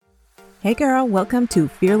Hey girl, welcome to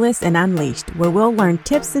Fearless and Unleashed, where we'll learn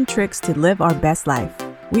tips and tricks to live our best life.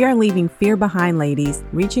 We are leaving fear behind, ladies,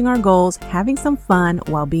 reaching our goals, having some fun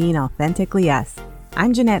while being authentically us.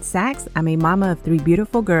 I'm Jeanette Sachs. I'm a mama of 3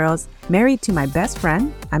 beautiful girls, married to my best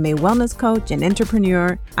friend. I'm a wellness coach and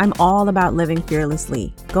entrepreneur. I'm all about living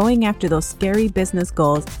fearlessly, going after those scary business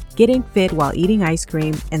goals, getting fit while eating ice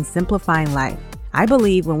cream, and simplifying life. I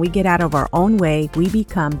believe when we get out of our own way, we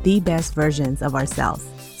become the best versions of ourselves.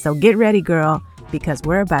 So get ready, girl, because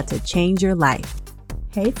we're about to change your life.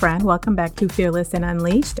 Hey friend, welcome back to Fearless and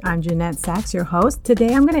Unleashed. I'm Jeanette Sachs, your host.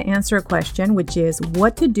 Today I'm going to answer a question, which is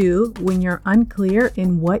what to do when you're unclear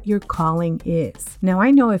in what your calling is. Now, I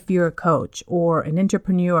know if you're a coach or an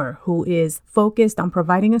entrepreneur who is focused on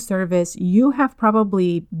providing a service, you have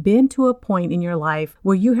probably been to a point in your life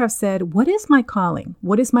where you have said, what is my calling?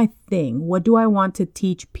 What is my thing? What do I want to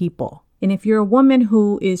teach people? And if you're a woman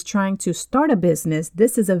who is trying to start a business,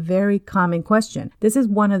 this is a very common question. This is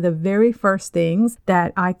one of the very first things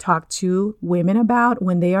that I talk to women about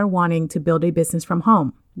when they are wanting to build a business from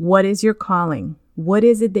home. What is your calling? What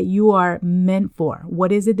is it that you are meant for?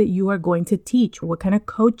 What is it that you are going to teach? What kind of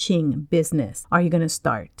coaching business are you going to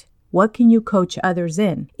start? What can you coach others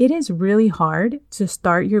in? It is really hard to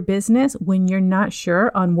start your business when you're not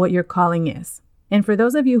sure on what your calling is. And for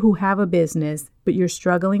those of you who have a business, but you're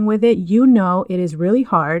struggling with it, you know it is really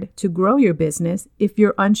hard to grow your business if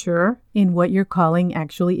you're unsure in what your calling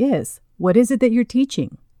actually is. What is it that you're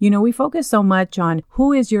teaching? You know, we focus so much on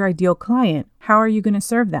who is your ideal client? How are you going to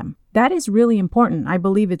serve them? That is really important. I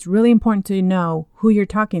believe it's really important to know who you're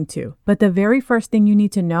talking to. But the very first thing you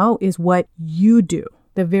need to know is what you do.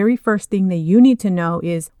 The very first thing that you need to know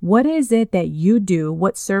is what is it that you do?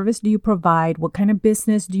 What service do you provide? What kind of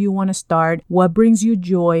business do you want to start? What brings you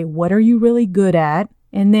joy? What are you really good at?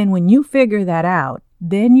 And then when you figure that out,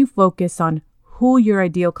 then you focus on who your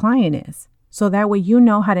ideal client is. So that way you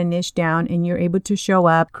know how to niche down and you're able to show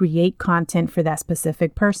up, create content for that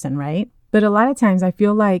specific person, right? But a lot of times I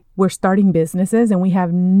feel like we're starting businesses and we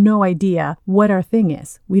have no idea what our thing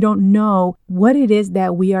is. We don't know what it is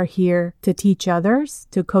that we are here to teach others,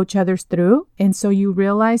 to coach others through. And so you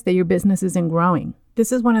realize that your business isn't growing.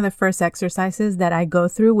 This is one of the first exercises that I go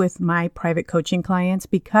through with my private coaching clients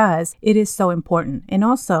because it is so important. And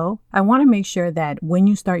also, I want to make sure that when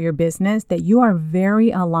you start your business, that you are very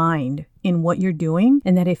aligned in what you're doing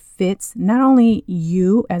and that it fits not only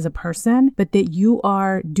you as a person, but that you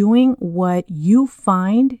are doing what you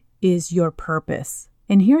find is your purpose.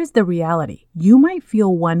 And here's the reality. You might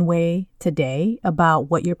feel one way today about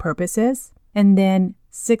what your purpose is, and then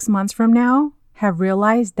 6 months from now, have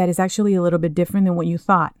realized that it's actually a little bit different than what you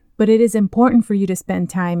thought. But it is important for you to spend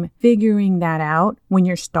time figuring that out when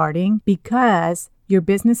you're starting because your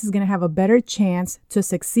business is going to have a better chance to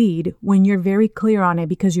succeed when you're very clear on it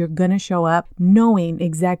because you're going to show up knowing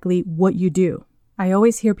exactly what you do. I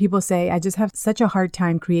always hear people say, I just have such a hard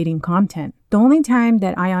time creating content. The only time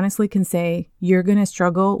that I honestly can say you're going to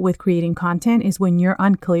struggle with creating content is when you're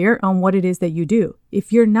unclear on what it is that you do.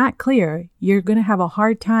 If you're not clear, you're going to have a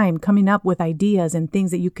hard time coming up with ideas and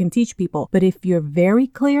things that you can teach people. But if you're very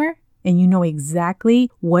clear and you know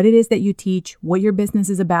exactly what it is that you teach, what your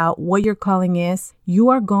business is about, what your calling is, you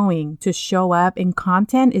are going to show up and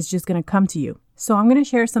content is just going to come to you. So I'm going to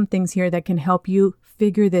share some things here that can help you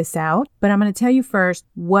figure this out, but I'm going to tell you first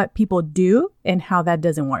what people do and how that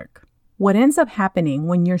doesn't work. What ends up happening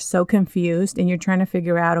when you're so confused and you're trying to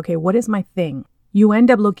figure out, okay, what is my thing? You end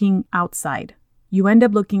up looking outside. You end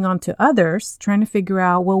up looking onto others, trying to figure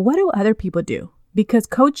out, well, what do other people do? Because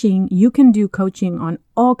coaching, you can do coaching on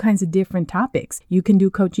all kinds of different topics. You can do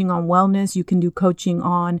coaching on wellness. You can do coaching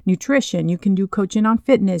on nutrition. You can do coaching on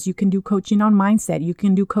fitness. You can do coaching on mindset. You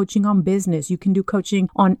can do coaching on business. You can do coaching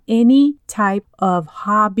on any type of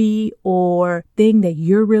hobby or thing that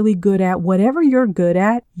you're really good at. Whatever you're good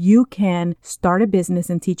at, you can start a business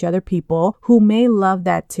and teach other people who may love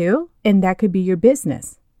that too. And that could be your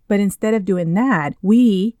business. But instead of doing that,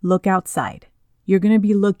 we look outside. You're going to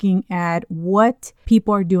be looking at what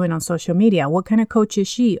people are doing on social media. What kind of coach is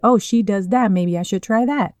she? Oh, she does that. Maybe I should try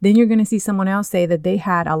that. Then you're going to see someone else say that they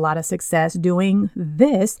had a lot of success doing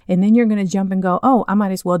this. And then you're going to jump and go, oh, I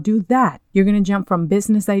might as well do that. You're going to jump from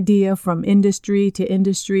business idea, from industry to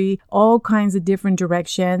industry, all kinds of different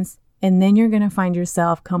directions. And then you're going to find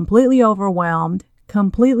yourself completely overwhelmed,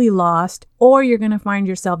 completely lost, or you're going to find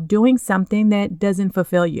yourself doing something that doesn't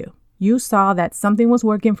fulfill you. You saw that something was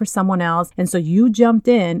working for someone else, and so you jumped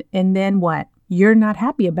in, and then what? You're not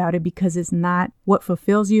happy about it because it's not what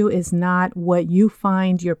fulfills you, it's not what you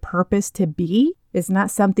find your purpose to be. It's not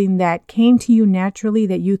something that came to you naturally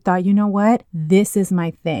that you thought, you know what? This is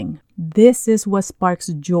my thing. This is what sparks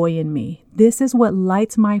joy in me. This is what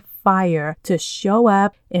lights my fire to show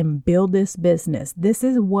up and build this business. This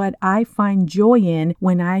is what I find joy in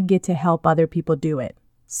when I get to help other people do it.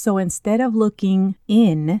 So instead of looking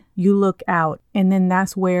in, you look out. And then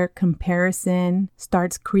that's where comparison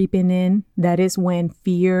starts creeping in. That is when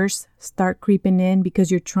fears start creeping in because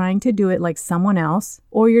you're trying to do it like someone else,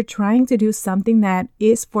 or you're trying to do something that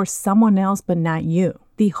is for someone else but not you.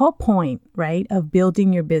 The whole point, right, of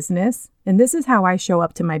building your business, and this is how I show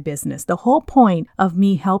up to my business. The whole point of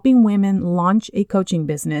me helping women launch a coaching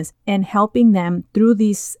business and helping them through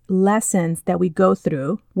these lessons that we go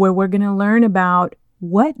through, where we're going to learn about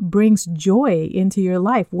what brings joy into your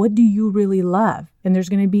life? What do you really love? And there's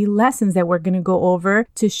going to be lessons that we're going to go over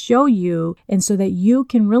to show you, and so that you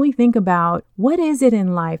can really think about, what is it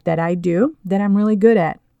in life that I do that I'm really good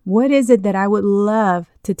at? What is it that I would love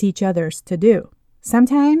to teach others to do?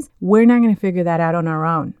 Sometimes we're not going to figure that out on our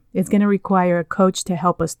own. It's going to require a coach to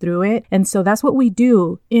help us through it. And so that's what we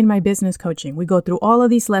do in my business coaching. We go through all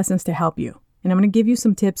of these lessons to help you. And I'm going to give you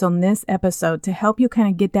some tips on this episode to help you kind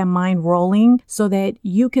of get that mind rolling so that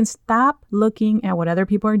you can stop looking at what other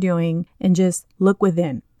people are doing and just look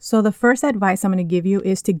within. So the first advice I'm going to give you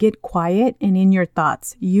is to get quiet and in your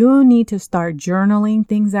thoughts. You need to start journaling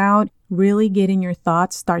things out, really get in your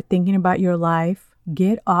thoughts, start thinking about your life.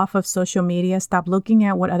 Get off of social media. Stop looking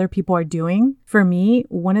at what other people are doing. For me,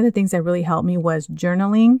 one of the things that really helped me was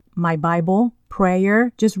journaling, my Bible,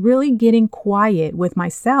 prayer, just really getting quiet with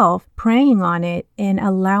myself, praying on it, and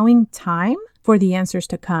allowing time for the answers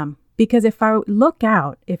to come. Because if I look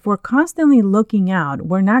out, if we're constantly looking out,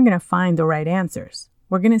 we're not going to find the right answers.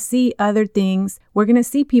 We're going to see other things. We're going to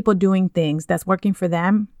see people doing things that's working for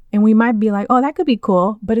them. And we might be like, oh, that could be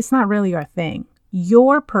cool, but it's not really our thing.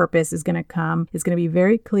 Your purpose is going to come. It's going to be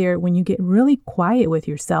very clear when you get really quiet with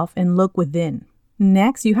yourself and look within.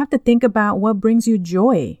 Next, you have to think about what brings you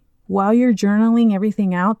joy. While you're journaling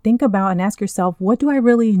everything out, think about and ask yourself, what do I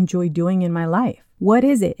really enjoy doing in my life? What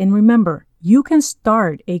is it? And remember, you can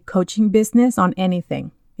start a coaching business on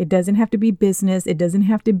anything. It doesn't have to be business. It doesn't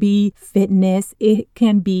have to be fitness. It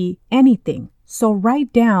can be anything. So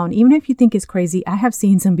write down, even if you think it's crazy, I have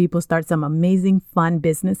seen some people start some amazing fun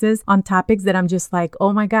businesses on topics that I'm just like,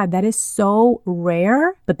 oh my God, that is so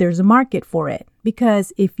rare, but there's a market for it.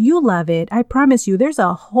 Because if you love it, I promise you, there's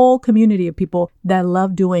a whole community of people that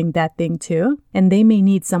love doing that thing too. And they may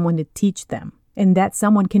need someone to teach them. And that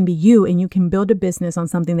someone can be you, and you can build a business on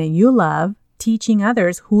something that you love, teaching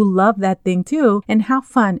others who love that thing too. And how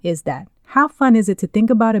fun is that? How fun is it to think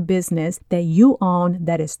about a business that you own,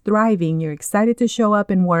 that is thriving, you're excited to show up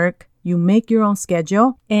and work, you make your own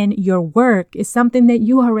schedule, and your work is something that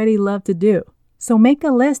you already love to do. So make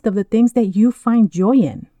a list of the things that you find joy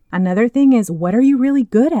in. Another thing is, what are you really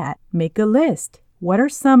good at? Make a list. What are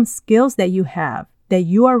some skills that you have that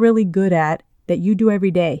you are really good at, that you do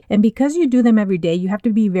every day? And because you do them every day, you have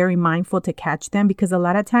to be very mindful to catch them, because a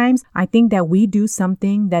lot of times I think that we do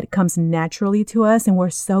something that comes naturally to us and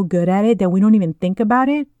we're so good at it that we don't even think about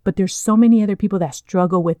it. But there's so many other people that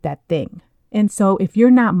struggle with that thing. And so if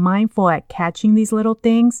you're not mindful at catching these little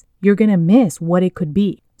things, you're going to miss what it could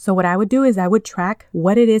be. So what I would do is I would track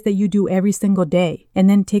what it is that you do every single day, and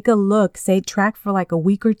then take a look, say track for like a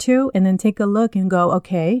week or two, and then take a look and go,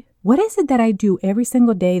 okay, what is it that I do every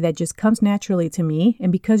single day that just comes naturally to me?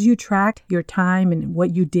 And because you track your time and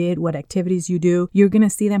what you did, what activities you do, you're going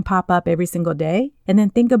to see them pop up every single day. And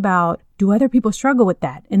then think about, do other people struggle with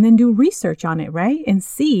that? And then do research on it, right? And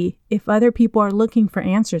see if other people are looking for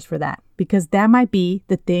answers for that, because that might be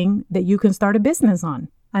the thing that you can start a business on.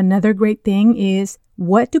 Another great thing is,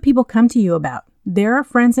 what do people come to you about? There are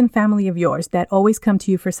friends and family of yours that always come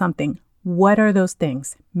to you for something. What are those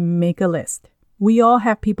things? Make a list. We all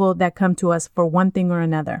have people that come to us for one thing or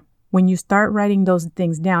another. When you start writing those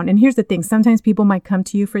things down, and here's the thing, sometimes people might come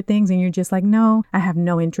to you for things and you're just like, no, I have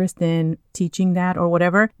no interest in teaching that or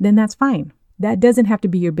whatever, then that's fine. That doesn't have to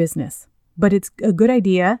be your business. But it's a good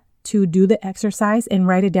idea to do the exercise and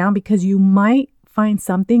write it down, because you might find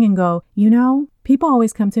something and go, you know, people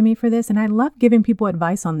always come to me for this, and I love giving people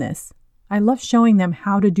advice on this. I love showing them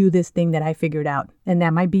how to do this thing that I figured out. And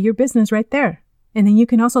that might be your business right there. And then you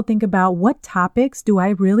can also think about, what topics do I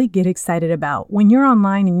really get excited about? When you're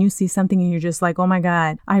online and you see something and you're just like, oh my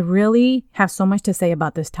God, I really have so much to say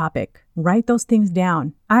about this topic. Write those things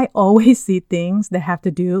down. I always see things that have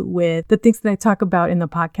to do with the things that I talk about in the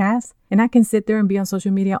podcast. And I can sit there and be on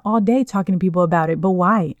social media all day talking to people about it. But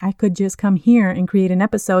why? I could just come here and create an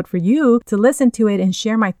episode for you to listen to it and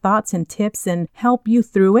share my thoughts and tips and help you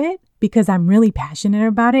through it, because I'm really passionate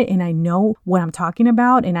about it and I know what I'm talking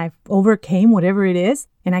about and I've overcame whatever it is,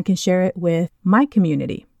 and I can share it with my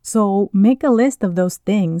community. So make a list of those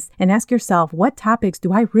things and ask yourself, what topics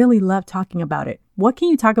do I really love talking about it? What can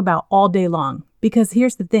you talk about all day long? Because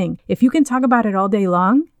here's the thing, if you can talk about it all day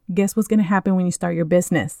long, guess what's going to happen when you start your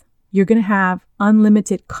business? You're going to have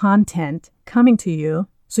unlimited content coming to you.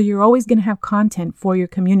 So you're always going to have content for your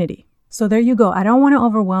community. So there you go. I don't want to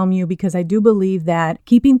overwhelm you because I do believe that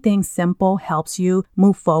keeping things simple helps you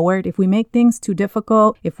move forward. If we make things too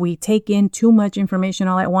difficult, if we take in too much information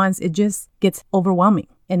all at once, it just gets overwhelming.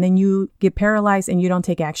 And then you get paralyzed and you don't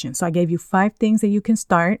take action. So I gave you 5 things that you can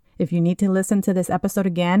start. If you need to listen to this episode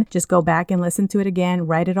again, just go back and listen to it again,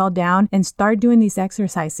 write it all down and start doing these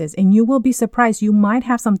exercises. And you will be surprised. You might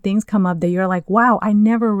have some things come up that you're like, wow, I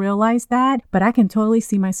never realized that, but I can totally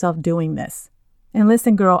see myself doing this. And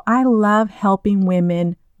listen, girl, I love helping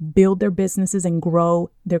women build their businesses and grow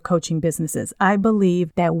their coaching businesses. I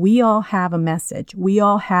believe that we all have a message. We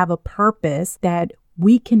all have a purpose that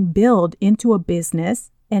we can build into a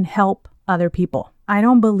business and help other people. I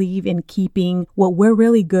don't believe in keeping what we're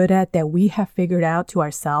really good at that we have figured out to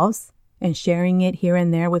ourselves and sharing it here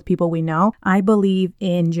and there with people we know. I believe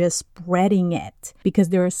in just spreading it because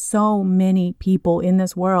there are so many people in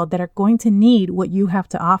this world that are going to need what you have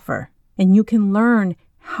to offer. And you can learn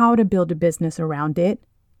how to build a business around it.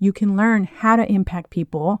 You can learn how to impact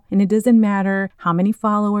people. And it doesn't matter how many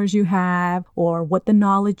followers you have or what the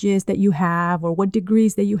knowledge is that you have or what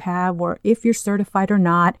degrees that you have or if you're certified or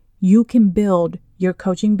not. You can build your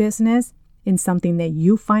coaching business in something that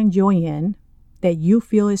you find joy in, that you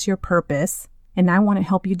feel is your purpose. And I want to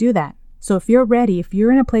help you do that. So if you're ready, if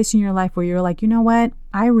you're in a place in your life where you're like, you know what,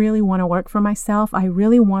 I really want to work for myself. I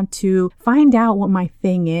really want to find out what my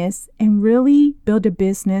thing is and really build a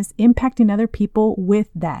business impacting other people with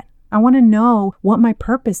that. I want to know what my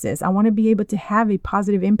purpose is. I want to be able to have a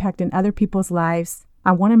positive impact in other people's lives.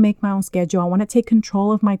 I want to make my own schedule. I want to take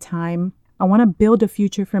control of my time. I want to build a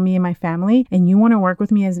future for me and my family, and you want to work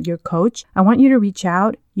with me as your coach. I want you to reach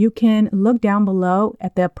out. You can look down below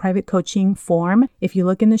at the private coaching form. If you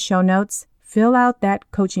look in the show notes, fill out that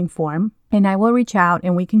coaching form, and I will reach out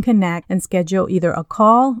and we can connect and schedule either a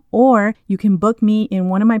call or you can book me in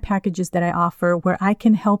one of my packages that I offer where I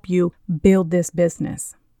can help you build this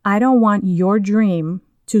business. I don't want your dream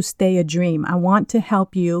to stay a dream. I want to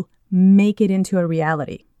help you make it into a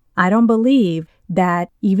reality. I don't believe that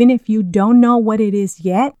even if you don't know what it is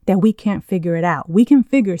yet, that we can't figure it out. We can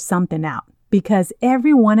figure something out because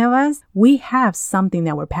every one of us, we have something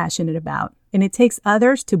that we're passionate about. And it takes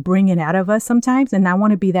others to bring it out of us sometimes. And I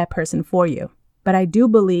want to be that person for you. But I do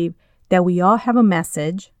believe that we all have a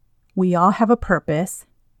message. We all have a purpose.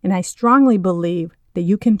 And I strongly believe that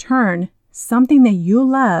you can turn something that you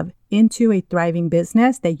love into a thriving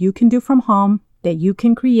business that you can do from home, that you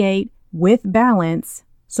can create with balance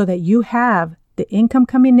so that you have the income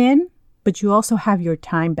coming in, but you also have your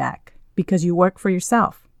time back because you work for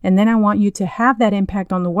yourself. And then I want you to have that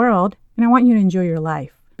impact on the world, and I want you to enjoy your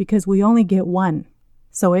life because we only get one.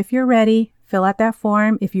 So if you're ready, fill out that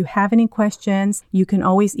form. If you have any questions, you can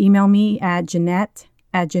always email me at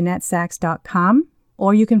Jeanette@JeanetteSachs.com,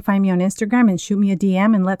 or you can find me on Instagram and shoot me a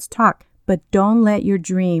DM and let's talk. But don't let your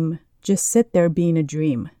dream just sit there being a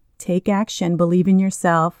dream. Take action, believe in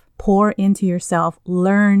yourself, pour into yourself,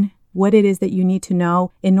 learn what it is that you need to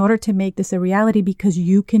know in order to make this a reality because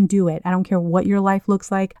you can do it. I don't care what your life looks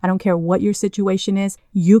like. I don't care what your situation is.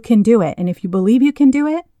 You can do it. And if you believe you can do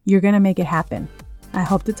it, you're going to make it happen. I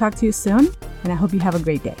hope to talk to you soon, and I hope you have a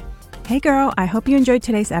great day. Hey girl, I hope you enjoyed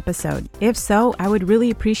today's episode. If so, I would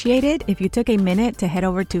really appreciate it if you took a minute to head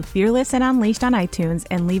over to Fearless and Unleashed on iTunes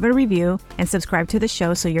and leave a review and subscribe to the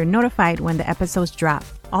show so you're notified when the episodes drop.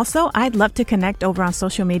 Also, I'd love to connect over on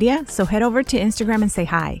social media, so head over to Instagram and say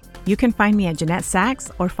hi. You can find me at Jeanette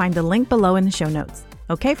Sachs or find the link below in the show notes.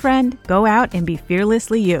 Okay, friend, go out and be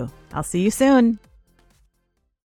fearlessly you. I'll see you soon.